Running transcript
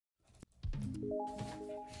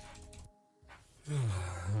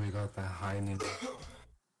We got the high noon.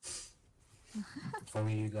 If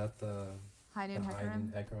only you got the High noon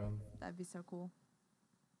Hecarim. Hecarim. That'd be so cool.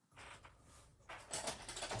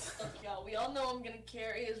 Look, y'all, we all know I'm gonna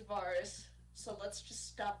carry his Varus, so let's just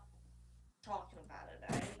stop talking about it,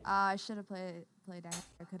 alright? I should have played Diana.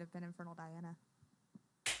 I could have been Infernal Diana.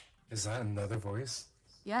 Is that another voice?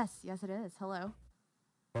 Yes, yes it is. Hello.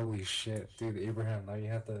 Holy shit, dude, Abraham! Now you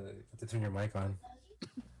have to turn your mic on.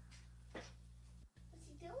 What's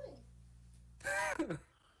he doing?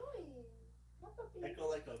 Echo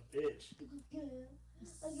like a bitch.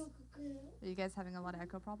 Are you guys having a lot of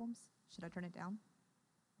echo problems? Should I turn it down?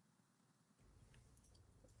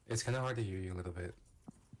 It's kind of hard to hear you a little bit.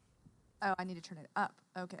 Oh, I need to turn it up.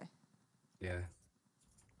 Okay. Yeah.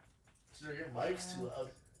 So your mic's too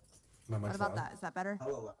loud. My mic's What about loud. that? Is that better?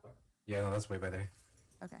 Hello, loud. Yeah, no, that's way better.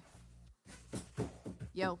 Okay.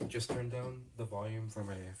 Yo. Just turn down the volume for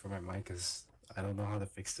my mic, cause I don't know how to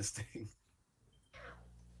fix this thing.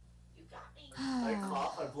 You got me. I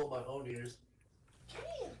cough, I blow my own ears. Come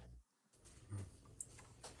here.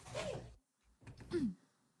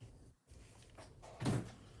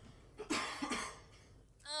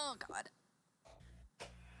 Oh god.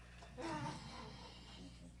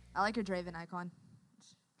 I like your Draven icon.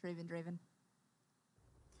 Draven.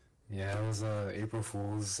 Yeah, it was a April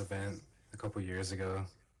Fool's event a couple years ago.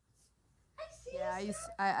 Yeah,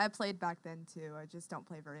 I played back then too. I just don't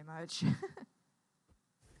play very much.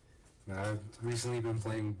 No, I've recently been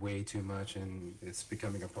playing way too much, and it's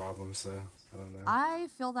becoming a problem. So I don't know. I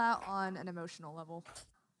feel that on an emotional level.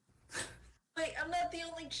 Wait, I'm not the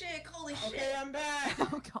only chick. Holy shit. Okay, I'm back.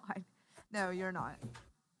 Oh god. No, you're not.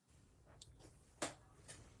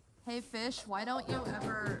 Hey Fish, why don't you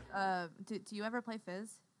ever do you ever play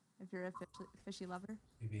Fizz? If you're a fishy lover?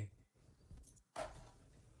 Maybe.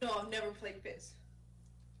 No, I've never played Fizz.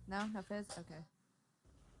 No Fizz? Okay.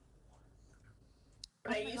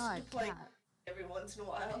 But I Oh my used God, to play cat. every once in a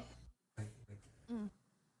while. Mm.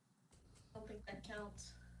 I don't think that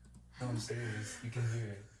counts. No, I'm serious. You can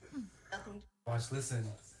hear it. Nothing. Watch, listen.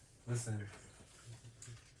 What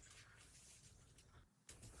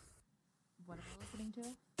am I listening to?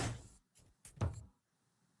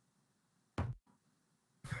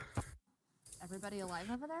 Everybody alive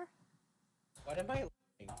over there? What am I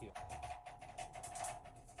listening to?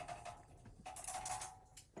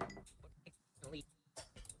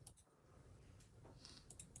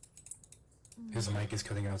 His mic is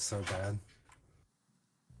cutting out so bad.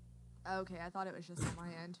 Okay, I thought it was just on my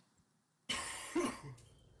end.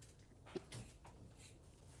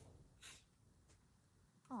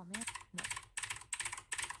 Oh man. No.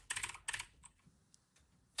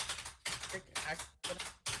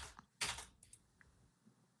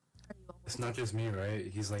 It's not just me, right?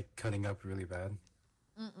 He's like cutting up really bad.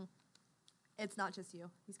 Mm-mm. It's not just you.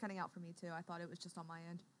 He's cutting out for me too. I thought it was just on my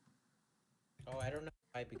end. Oh, I don't know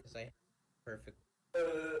why, because I perfect.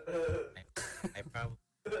 I probably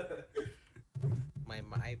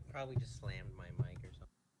I probably just slammed my mic or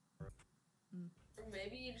something. Or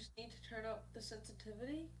maybe you just need to turn up the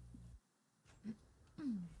sensitivity?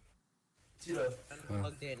 Tito,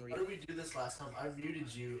 Unplugged in. how did we do this last time? I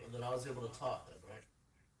muted you, and then I was able to talk then, right?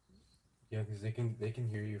 Yeah, because they can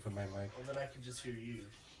hear you from my mic. And then I can just hear you.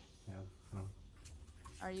 Yeah. Oh.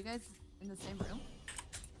 Are you guys in the same room?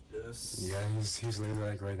 Yes. Yeah, he's literally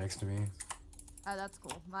like right next to me. Oh, that's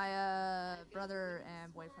cool. My brother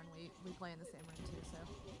and boyfriend, we play in the same room too, so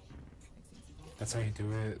makes things easy. That's how you do it.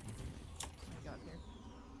 Let me go up here.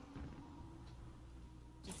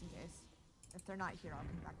 Just in case. If they're not here, I'll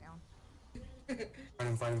come back down.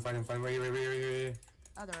 Find him. Right here.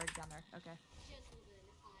 Oh, they're already down there. Okay.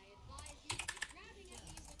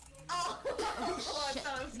 Oh, I Shit.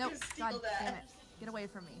 thought I was Nope. gonna steal God that. damn it. Get away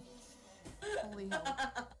from me. Holy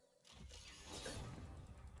hell.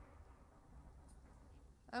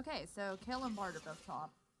 Okay, so Kale and Bart are both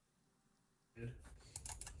top. Good.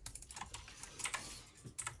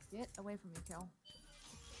 Get away from me, Kale.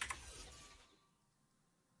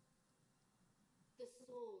 The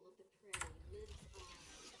soul of the prey lives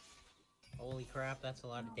on. Holy crap, that's a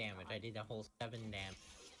lot of damage. I did a whole 7 damage.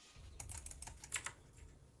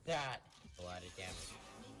 That is a lot of damage.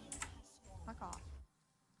 Fuck off.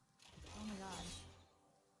 Oh my god.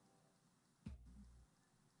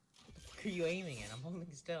 What the fuck are you aiming at? I'm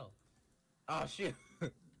holding still. Oh shoot!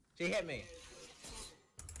 She hit me.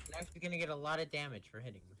 Now she's gonna get a lot of damage for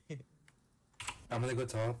hitting me. I'm gonna go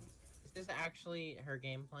top. Is this actually her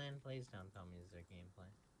game plan? Please don't tell me this is her game plan.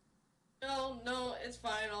 No, it's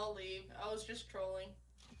fine. I'll leave. I was just trolling.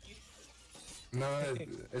 No,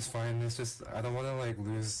 it's fine. It's just I don't want to like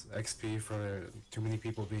lose XP for too many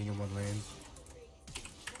people being in one lane.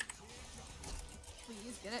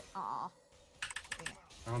 Please get it. Aw. Dang it.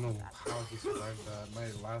 I don't know how he survived that. My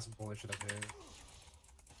last bullet should have hit.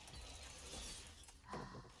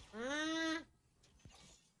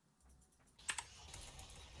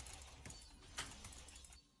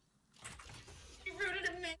 You rooted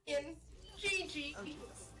a minion. GG. Oh, Jesus.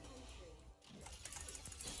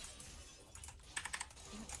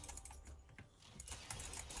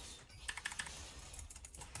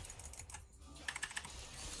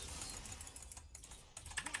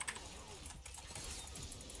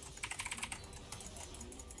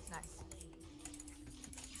 Nice.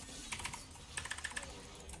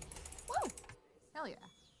 Woo! Hell yeah.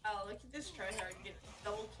 Oh, look at this tryhard get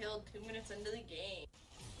double killed 2 minutes into the game.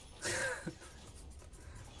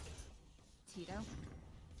 Tito.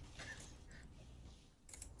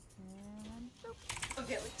 And boop.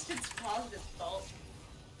 Okay, at least it's positive fault.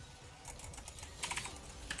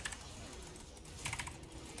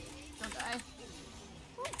 Don't die.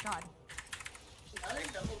 Oh god. Another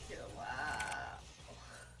double kill. Wow.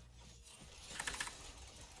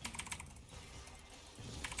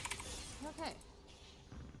 Okay.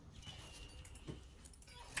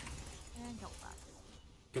 And go back.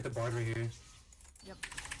 Get the bard right here. Yep.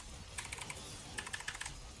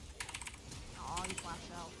 Aw, you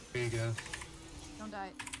flashed out. There you go. Don't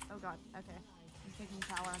die. Oh god. Okay. I'm taking the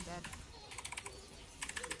tower. I'm dead.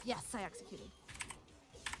 Yes, I executed.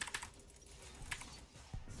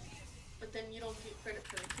 But then you don't get credit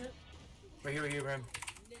for the tip. Right here, Bram.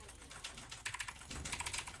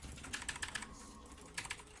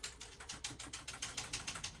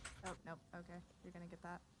 Oh, nope. Okay. You're gonna get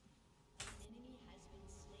that.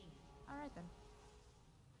 Alright then.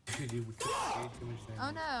 Dude, you took way too much damage.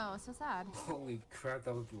 Oh no, so sad. Holy crap,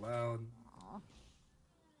 that was loud. Aw.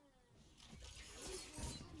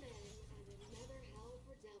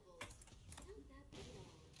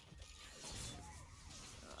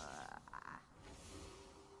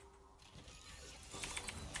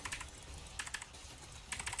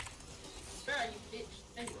 Where are you, bitch?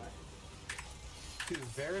 Anyway. Dude,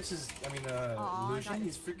 Varus is, Aw, I got Lucian, you.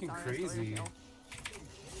 he's freaking Sorry, I stole your crazy. kill.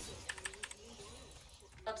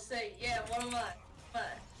 About to say, yeah, what am I?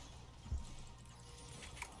 What?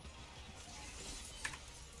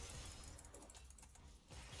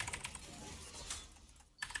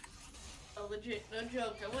 Oh, legit, no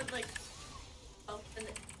joke. I went like something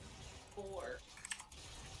 4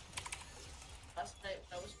 last night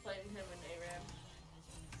when I was playing him in ARAM.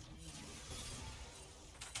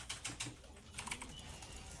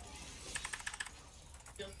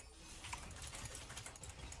 Yep.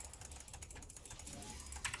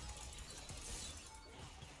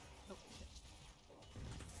 Oh, shit.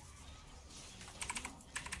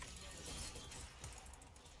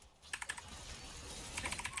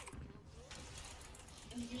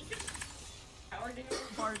 And you just power down.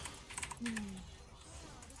 Bard.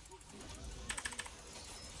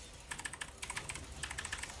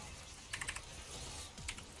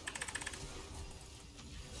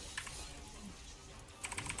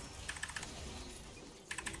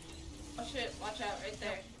 Oh shit, watch out right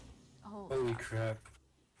there. Oh, Holy God. crap.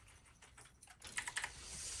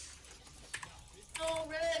 Oh,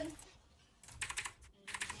 red!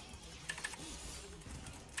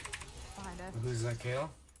 Behind it. Who's that,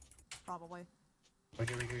 Kale? Probably. Right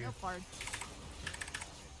here. Nope, Bard.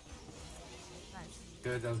 Nice.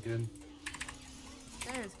 Good, that was good.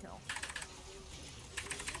 There's kill.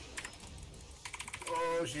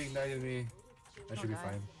 Oh, she ignited me. That should be Okay.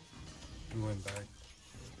 fine. We went back.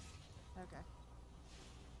 Okay.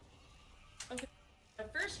 Okay, my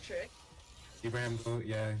first trick. Abraham, go,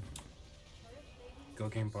 yeah. Go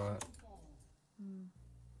game bot.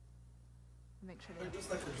 Make sure They're they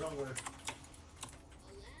just like the jungler. A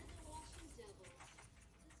land of watching devils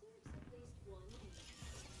deserves at least one hit.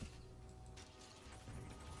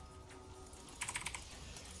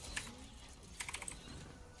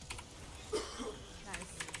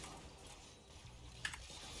 Nice.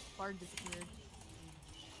 Bard disappeared.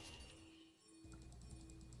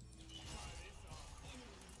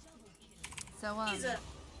 So, He's a.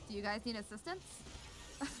 do you guys need assistance?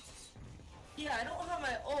 Yeah, I don't have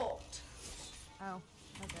my ult. Oh,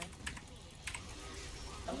 okay.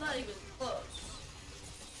 I'm not even close.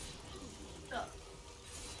 No.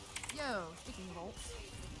 Yo, speaking of ults.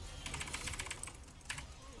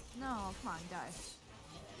 No, come on, die.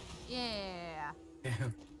 Yeah.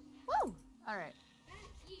 Damn. Woo! Alright.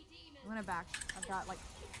 I'm gonna back. I've got like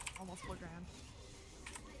almost 4 grand.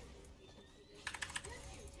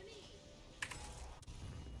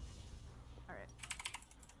 Alright.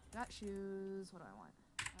 Got shoes. What do I want?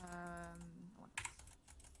 I want this.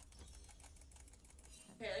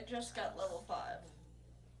 Okay, I just got level 5.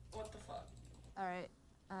 What the fuck? Alright.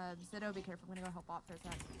 Zitto, be careful. I'm gonna go help Bot for a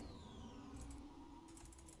sec.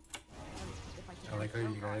 If I can. I like how Oh,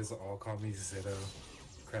 you God. guys all call me Zitto.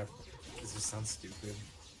 Crap, this just sounds stupid.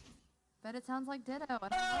 But it sounds like Ditto. I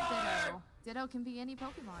don't love Ditto. Ditto can be any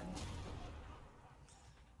Pokemon.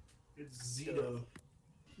 It's Zito.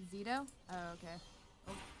 Zito? Oh, okay.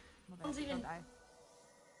 Oh, my bad. One's even- Don't die.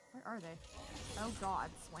 Where are they? Oh god,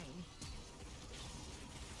 Swain.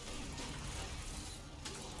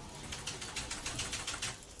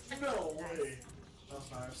 No way. That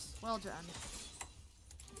was nice. Well done.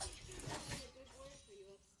 Good work for you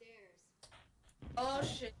upstairs. Oh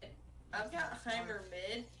shit. I've got Heimer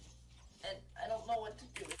mid, and I don't know what to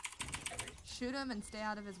do with Heimer. Shoot him and stay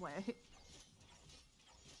out of his way. I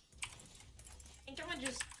think I'm gonna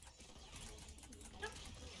just.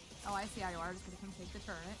 Oh, I see how you are. Just gonna come take the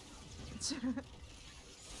turret.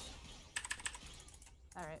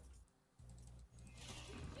 Alright.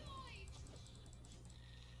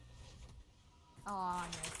 Oh, I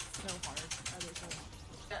missed so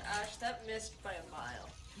hard. Ash, that missed by a mile.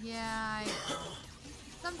 Yeah, I know.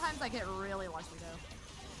 Sometimes I get really lucky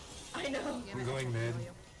though. I know. Give I'm it going a mid.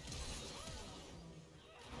 W.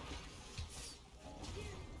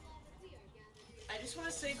 I just want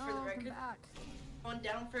to say for the Oh, come record, back. going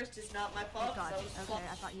down first is not my Oh fault. god. 'Cause I was Okay,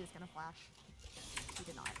 I thought he was gonna flash. He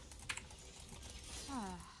did not.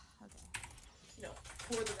 Ah, okay. No,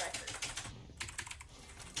 for the record.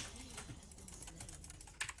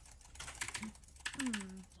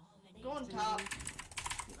 Go on top.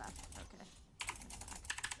 He left. Okay.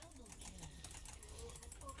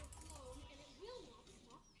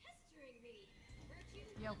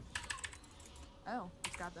 Yo. Oh,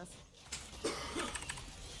 let's grab this.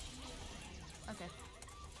 Okay.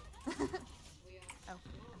 Oh,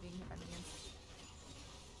 I'm being hit by minions.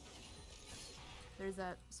 There's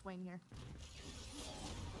a Swain here.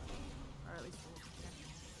 Or at least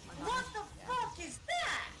What the fuck is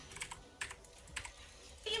that?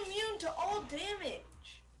 Be immune to all damage.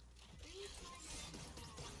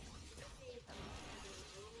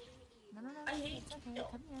 No. I hate It's okay. Kill.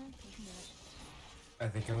 Come here. You can do it. I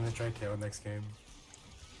think I'm gonna try KO next game.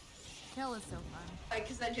 Kill is so fun. Like,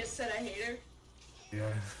 cause I just said I hate her.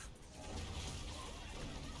 Yeah.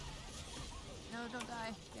 No, don't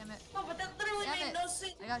die. Damn it. Oh, but that literally Damn made it. no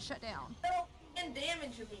sense. I got shut down. No and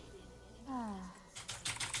damage of me.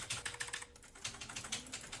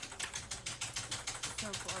 So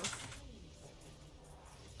close.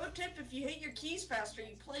 Pro tip: if you hit your keys faster,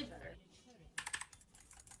 you play better.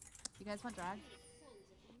 You guys want drag?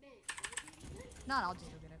 Not, I'll just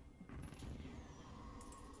go get it.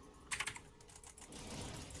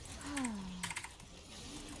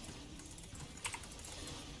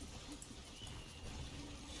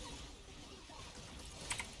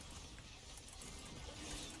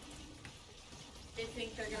 They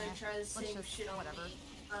think they're gonna try the Let's same just- shit on whatever. me.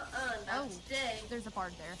 Not today. There's a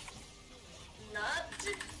bard there. Not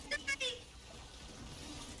today.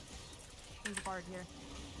 There's a bard here.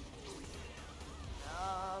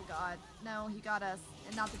 Oh god. No, he got us.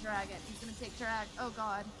 And not the dragon. He's gonna take drag. Oh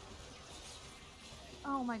god.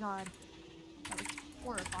 Oh my god. That was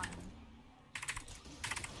horrifying.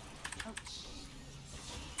 Oh,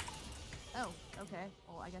 oh, okay.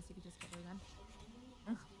 Well, I guess you could just kill her then.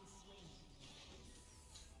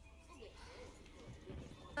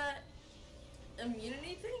 That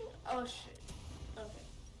immunity thing? Oh shit.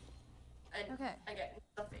 Okay. Okay. I got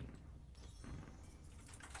nothing.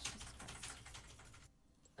 Jesus Christ.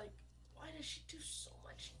 Like, why does she do so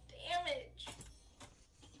much damage?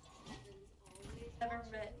 Never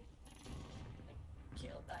met a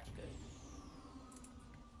kill that good.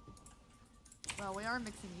 Well, we are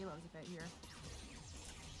mixing elos a bit here.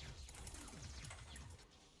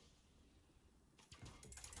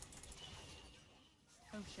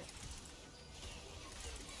 Oh shit.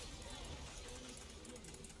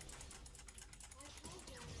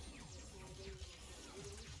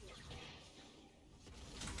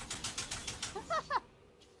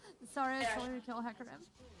 Sorry, I Yeah. told her to kill Hecarim.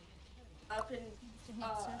 Up in To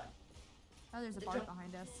hamster. Oh, there's a the bard jump-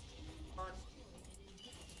 behind us. on.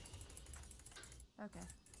 Okay.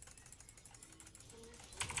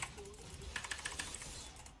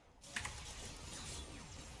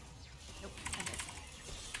 Nope, I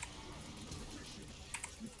missed.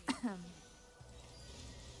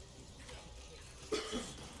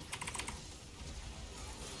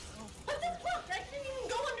 What the fuck? I didn't even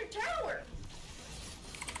go under tower.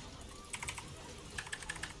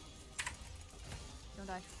 Don't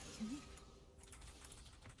die.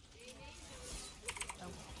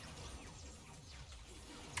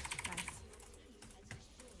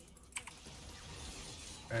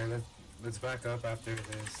 Alright, let's back up after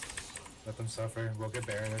this. Let them suffer. We'll get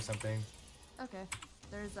Baron or something. Okay.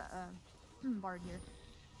 There's a bard here.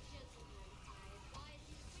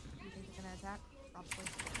 You think they're gonna attack? Probably.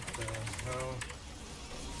 No.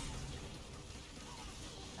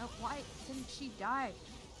 Oh, why didn't she die?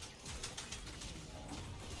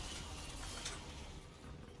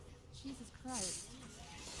 Jesus Christ.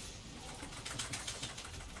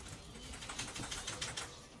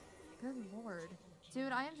 Good lord.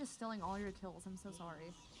 Dude, I am just stealing all your kills. I'm so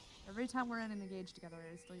sorry. Every time we're in an engage together,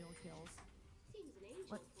 I steal your kills. Seems an angel.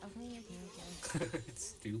 What? Okay. It's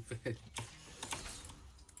stupid.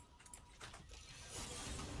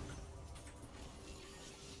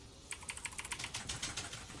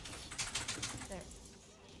 There.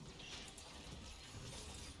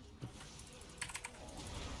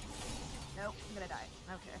 Nope, I'm gonna die.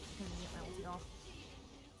 Okay, I'm gonna get my ulti off.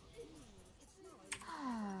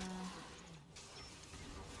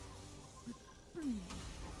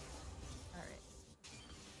 Alright.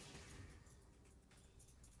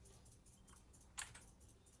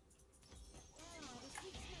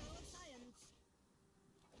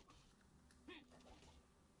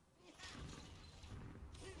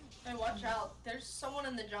 Hey, watch out. There's someone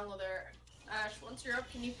in the jungle there. Ash, once you're up,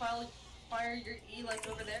 can you fire your E like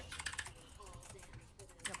over there?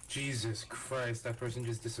 Jesus Christ, that person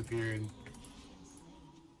just disappeared.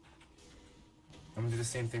 I'm gonna do the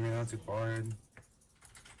same thing right now to Bard.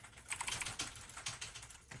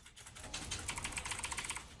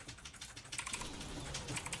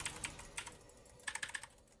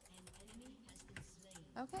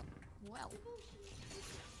 Okay, well.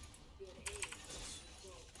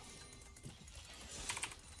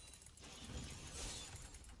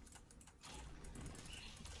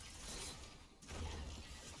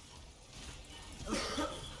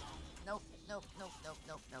 Nope.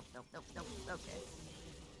 Okay.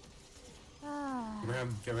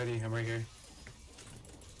 Abraham, get ready. I'm right here.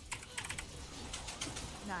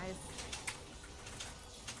 Nice.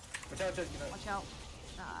 Watch out, Jack. Watch out.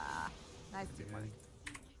 Nice teamwork.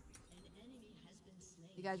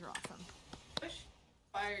 You guys are awesome. Push,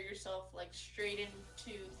 fire yourself like straight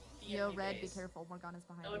into the Yo, enemy Red, be base. careful. Morgana's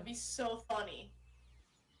behind That you. would be so funny.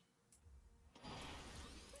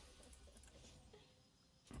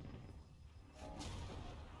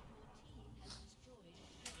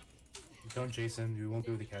 Don't chase him. You won't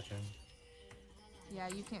be able to catch him. Yeah,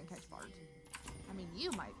 you can't catch Bard. I mean, you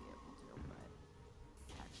might be able to, but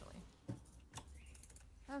actually.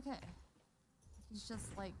 Okay. He's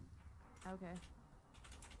just like, okay.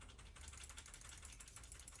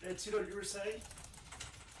 Hey, Tito, you were saying?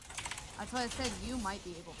 That's why I said you might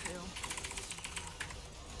be able to.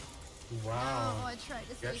 Wow. Oh, I tried to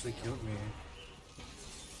You save actually you. killed me.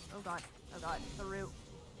 Oh god. The root.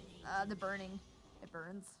 The burning. It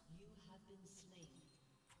burns.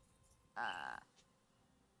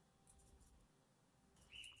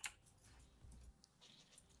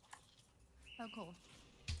 Oh, cool.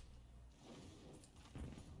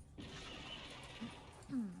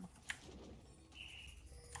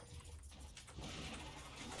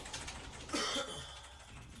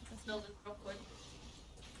 Let's build it real quick.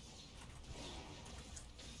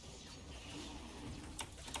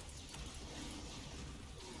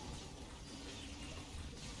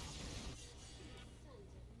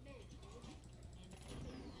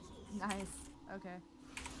 Nice. Okay.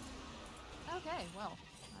 Okay, well,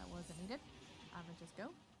 that wasn't needed. I'm gonna just go.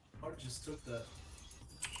 Bart just took that.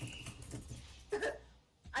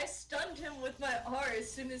 I stunned him with my R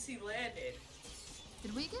as soon as he landed.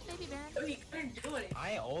 Did we get Baby Baron? So he couldn't do anything.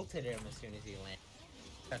 I ulted him as soon as he landed.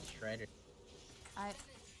 Got shredded.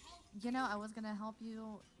 You know, I was gonna help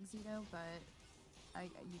you, Zito, but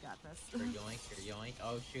you got this. You're yoink, you're yoink.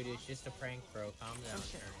 Oh shoot, it's just a prank, bro. Calm down. Oh,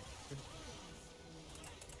 shit.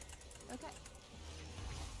 Okay.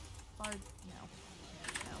 Bard, no.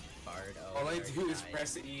 Bard, oh, All I already do is died.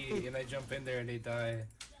 press E and I jump in there and they die.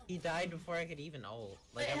 He died before I could even ult.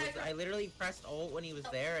 Like Wait, I literally pressed ult when he was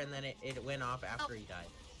there, and then it went off after he died.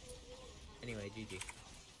 Anyway, GG.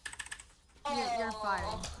 You're fine.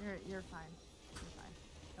 Aw. You're fine. You're fine.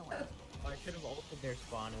 Don't worry. Oh, I should have ulted their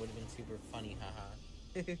spawn. It would have been super funny, haha.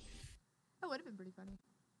 That would have been pretty funny.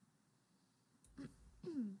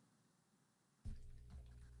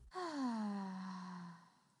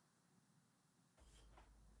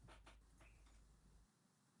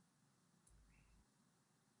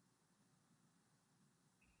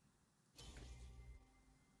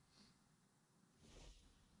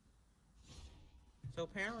 So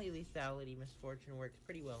apparently lethality misfortune works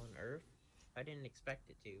pretty well in URF. I didn't expect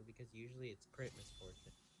it to, because usually it's crit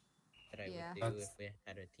misfortune that I Yeah. would do That's- if we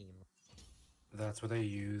had a team. That's what I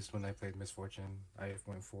used when I played Misfortune. I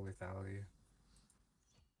went full lethality.